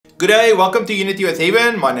Good day, welcome to Unity with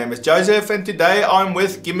Heaven. My name is Joseph and today I'm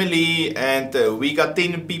with Kimberly and we got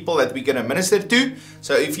 10 people that we're going to minister to.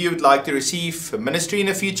 So if you would like to receive ministry in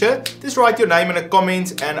the future, just write your name in the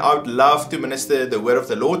comments and I would love to minister the word of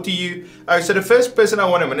the Lord to you. So the first person I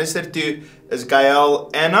want to minister to is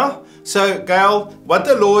Gail Anna. So Gail, what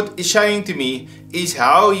the Lord is showing to me is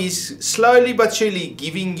how He's slowly but surely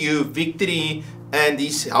giving you victory and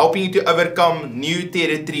He's helping you to overcome new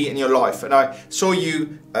territory in your life. And I saw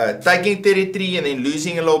you taking territory and then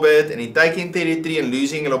losing a little bit, and then taking territory and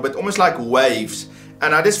losing a little bit, almost like waves.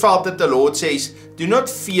 And I just felt that the Lord says, do not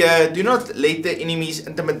fear, do not let the enemy's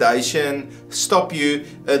intimidation stop you.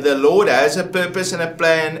 The Lord has a purpose and a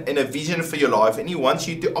plan and a vision for your life, and He wants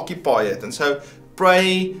you to occupy it. And so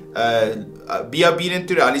pray, be obedient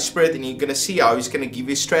to the Holy Spirit, and you're going to see how He's going to give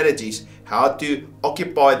you strategies how to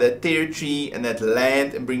occupy that territory and that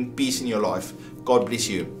land and bring peace in your life. God bless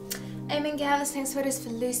you. Amen, Gallus. Thanks for this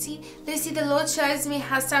for Lucy. Lucy, the Lord shows me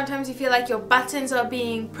how sometimes you feel like your buttons are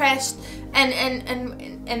being pressed and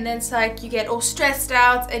then it's like you get all stressed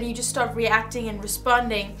out and you just start reacting and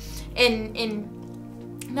responding in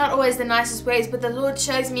not always the nicest ways, but the Lord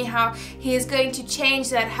shows me how He is going to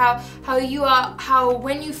change that, how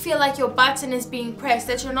when you feel like your button is being pressed,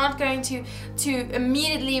 that you're not going to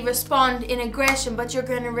immediately respond in aggression, but you're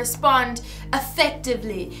going to respond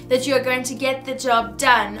effectively, that you're going to get the job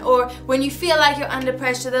done. Or when you feel like you're under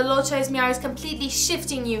pressure, the Lord shows me how He's completely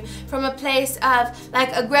shifting you from a place of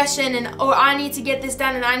like aggression and or I need to get this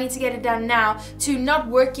done and I need to get it done now, to not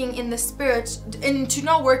working in the spirit, into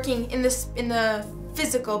not working in the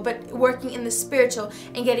physical, but working in the spiritual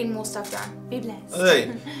and getting more stuff done. Be blessed.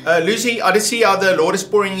 Hey, Lucy, I just see how the Lord is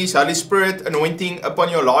pouring His Holy Spirit anointing upon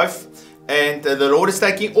your life, and the Lord is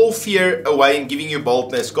taking all fear away and giving you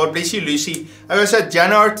boldness. God bless you, Lucy. I said,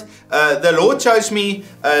 Janard, the Lord shows me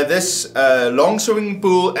this long swimming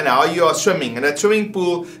pool and how you are swimming. And that swimming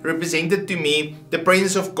pool represented to me the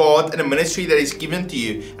presence of God and the ministry that is given to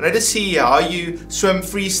you. And I just see how you swim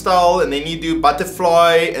freestyle, and then you do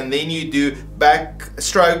butterfly, and then you do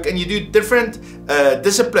backstroke, and you do different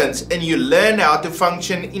disciplines, and you learn how to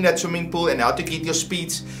function in that swimming pool and how to get your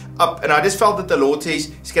speeds up. And I just felt that the Lord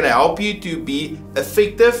says He's going to help you to be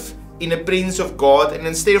effective in the presence of God, and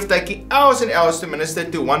instead of taking hours and hours to minister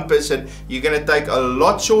to one person, you're going to take a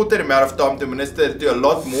lot shorter amount of time to minister to a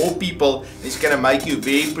lot more people. It's going to make you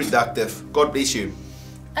very productive. God bless you.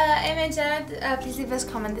 Amen, Janet. Please leave us a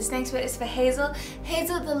comment. This next word is for Hazel.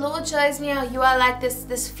 Hazel, the Lord shows me how you are like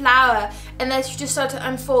this flower, and that you just start to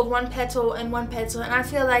unfold one petal and one petal. And I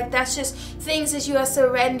feel like that's just things that you are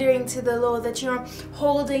surrendering to the Lord, that you're not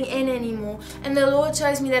holding in anymore. And the Lord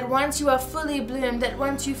shows me that once you are fully bloomed, that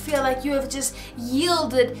once you feel like you have just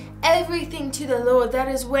yielded everything to the Lord, that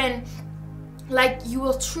is when like you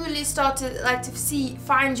will truly start to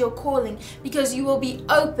find your calling, because you will be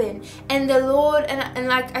open, and the Lord and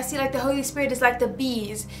like I see like the Holy Spirit is like the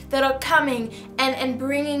bees that are coming and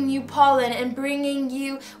bringing you pollen and bringing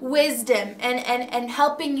you wisdom and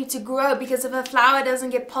helping you to grow, because if a flower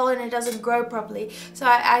doesn't get pollen, it doesn't grow properly. So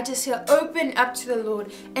I just feel open up to the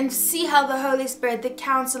Lord and see how the Holy Spirit, the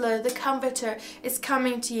counselor, the comforter, is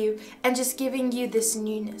coming to you and just giving you this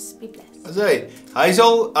newness. Be blessed. Okay,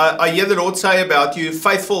 Hazel, I hear the Lord say about you,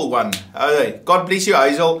 faithful one. Okay, God bless you,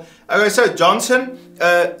 Hazel. Okay, so Johnson,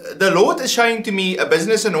 the Lord is showing to me a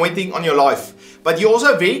business anointing on your life, but you're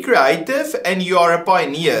also very creative and you are a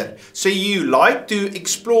pioneer. So you like to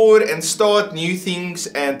explore and start new things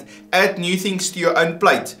and add new things to your own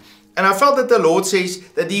plate. And I felt that the Lord says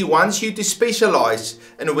that He wants you to specialize,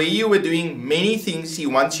 and where you were doing many things, He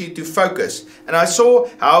wants you to focus. And I saw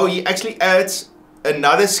how He actually adds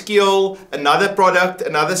another skill, another product,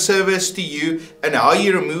 another service to you, and how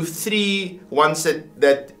you remove 3 ones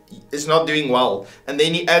that is not doing well, and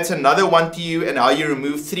then He adds another one to you, and how you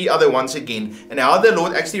remove 3 other ones again, and how the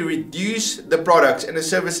Lord actually reduce the products and the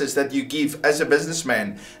services that you give as a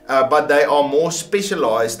businessman, but they are more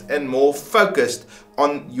specialized and more focused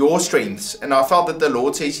on your strengths. And I felt that the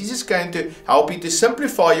Lord says He's just going to help you to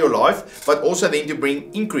simplify your life, but also then to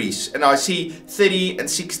bring increase. And I see 30 and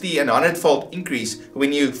 60 and 100-fold increase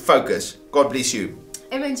when you focus. God bless you.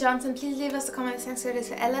 Amen, Johnson. Please leave us a comment. Thanks for this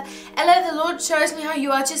for Ella. Ella, the Lord shows me how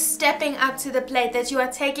you are just stepping up to the plate, that you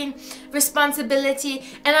are taking responsibility,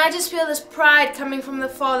 and I just feel this pride coming from the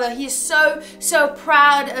Father. He is so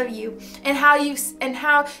proud of you, and how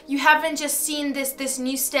you haven't just seen this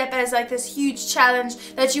new step as like this huge challenge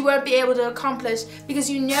that you won't be able to accomplish, because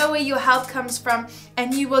you know where your help comes from,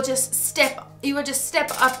 and you will just step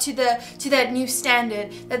up to that new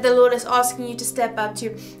standard that the Lord is asking you to step up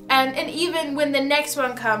to. And even when the next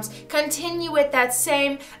one comes, continue with that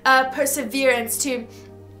same perseverance to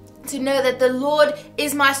to know that the Lord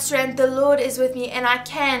is my strength, the Lord is with me, and I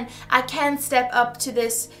can step up to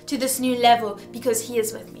this new level because He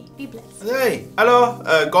is with me. Be blessed. Hey, hello.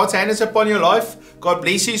 God's hand is upon your life. God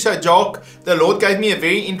bless you. So, Jock, the Lord gave me a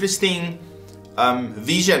very interesting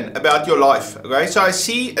vision about your life. Okay, so I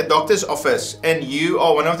see a doctor's office, and you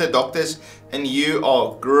are one of the doctors, and you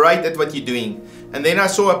are great at what you're doing. And then I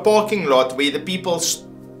saw a parking lot where the people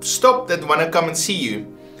stop that want to come and see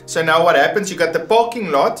you. So now what happens? You got the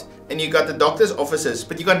parking lot and you got the doctor's offices,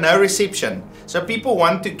 but you got no reception. So people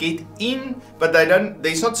want to get in, but they don't.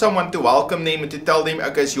 There's not someone to welcome them and to tell them,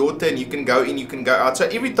 okay, it's your turn. You can go in, you can go out. So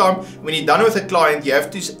every time when you're done with a client, you have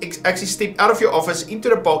to actually step out of your office into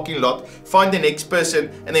the parking lot, find the next person,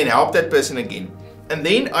 and then help that person again. And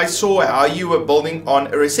then I saw how you were building on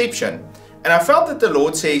a reception. And I felt that the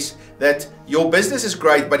Lord says that your business is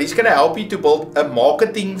great, but He's going to help you to build a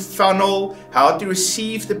marketing funnel, how to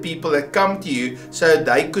receive the people that come to you so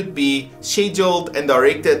they could be scheduled and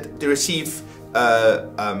directed to receive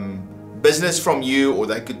business from you, or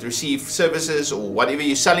they could receive services or whatever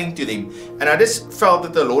you're selling to them. And I just felt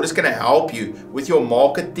that the Lord is going to help you with your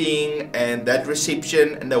marketing and that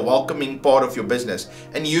reception and the welcoming part of your business.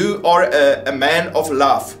 And you are a man of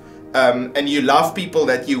love. And you love people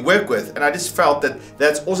that you work with, and I just felt that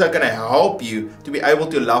that's also going to help you to be able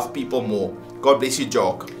to love people more. God bless you,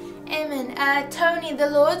 Jock. Amen. Tony, the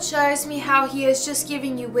Lord shows me how He is just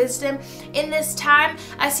giving you wisdom in this time.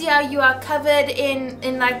 I see how you are covered in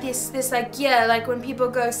like this like gear, like when people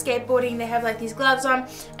go skateboarding, they have like these gloves on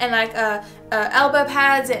and like elbow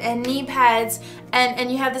pads and knee pads, and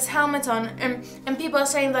you have this helmet on, and people are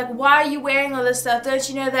saying like, why are you wearing all this stuff? Don't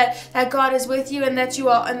you know that God is with you and that you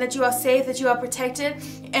are safe, that you are protected?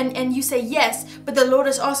 And you say yes, but the Lord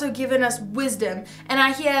has also given us wisdom. And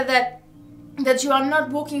I hear that you are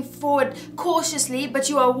not walking forward cautiously, but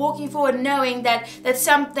you are walking forward knowing that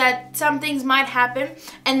some things might happen,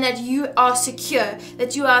 and that you are secure,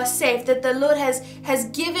 that you are safe, that the Lord has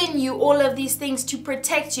given you all of these things to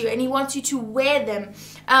protect you, and He wants you to wear them.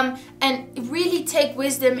 And really take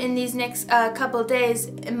wisdom in these next couple days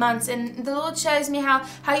and months. And the Lord shows me how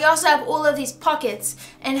you also have all of these pockets,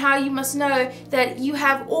 and how you must know that you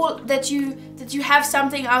have that you have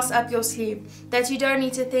something else up your sleeve, that you don't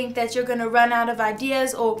need to think that you're going to run out of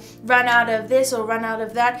ideas or run out of this or run out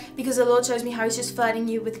of that, because the Lord shows me how He's just flooding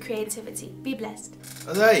you with creativity. Be blessed.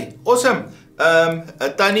 Okay, awesome.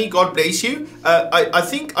 Tony, God bless you. I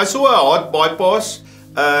think I saw a heart bypass,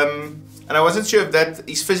 and I wasn't sure if that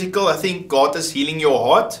is physical. I think God is healing your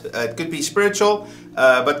heart. It could be spiritual,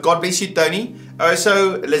 but God bless you, Tony.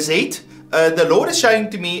 So Lizette, the Lord is showing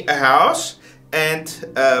to me a house, and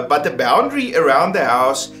but the boundary around the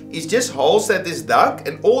house is just holes that is dug,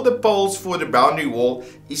 and all the poles for the boundary wall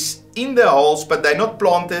is in the holes, but they're not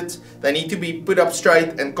planted. They need to be put up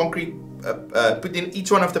straight, and concrete put in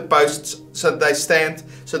each one of the posts so that they stand,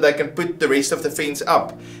 so they can put the rest of the fence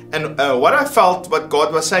up. And what I felt, what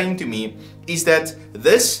God was saying to me, is that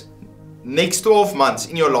this next 12 months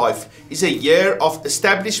in your life is a year of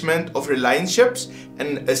establishment of relationships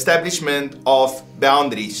and establishment of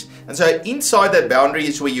boundaries. And so inside that boundary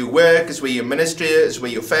is where you work, is where your ministry is,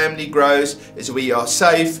 where your family grows, is where you are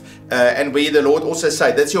safe, and where the Lord also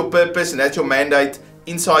said that's your purpose and that's your mandate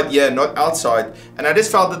inside here, not outside. And I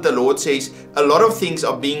just felt that the Lord says a lot of things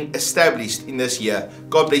are being established in this year.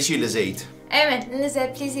 God bless you, Lizette. Amen.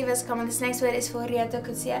 Lizette, please leave us a comment. This next word is for Riato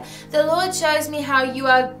Kutsia. The Lord shows me how you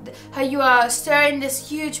are stirring this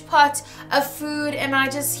huge pot of food, and I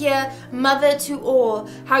just hear mother to all.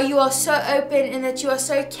 How you are so open, and that you are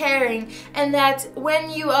so caring, and that when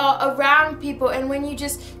you are around people and when you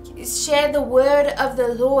just share the word of the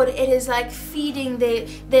Lord, it is like feeding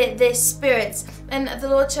their spirits. And the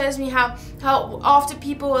Lord shows me how after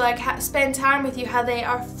people like spend time with you, how they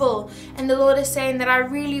are full. And the Lord is saying that I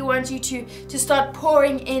really want you to start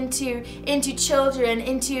pouring into children,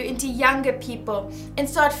 into younger people, and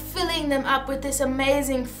start filling them up with this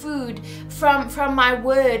amazing food from my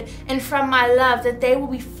word and from my love, that they will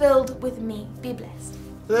be filled with me. Be blessed.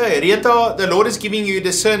 Hey, Rita, the Lord is giving you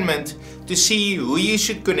discernment to see who you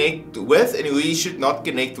should connect with and who you should not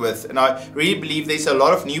connect with. And I really believe there's a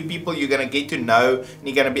lot of new people you're going to get to know, and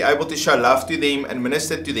you're going to be able to show love to them and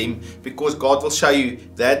minister to them, because God will show you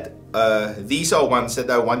that these are ones that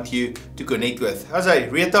I want you to connect with. As I,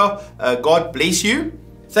 Rita, God bless you.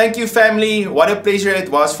 Thank you, family. What a pleasure it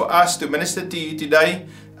was for us to minister to you today.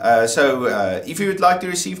 So if you would like to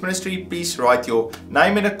receive ministry, please write your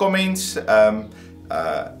name in the comments.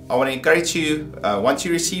 I want to encourage you, once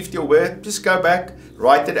you received your word, just go back,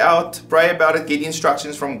 write it out, pray about it, get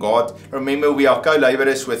instructions from God. Remember, we are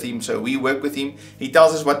co-laborers with Him, so we work with Him. He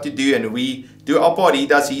tells us what to do, and we do our part, He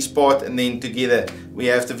does His part, and then together we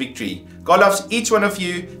have the victory. God loves each one of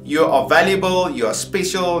you. You are valuable, you are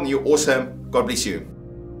special, and you're awesome. God bless you.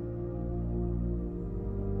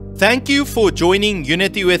 Thank you for joining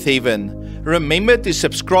Unity with Heaven. Remember to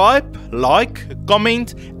subscribe, like,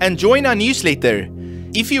 comment, and join our newsletter.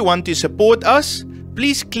 If you want to support us,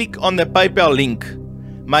 please click on the PayPal link.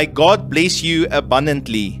 May God bless you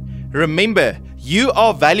abundantly. Remember, you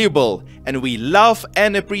are valuable, and we love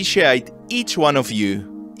and appreciate each one of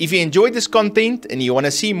you. If you enjoyed this content and you want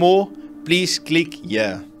to see more, please click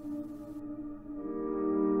here.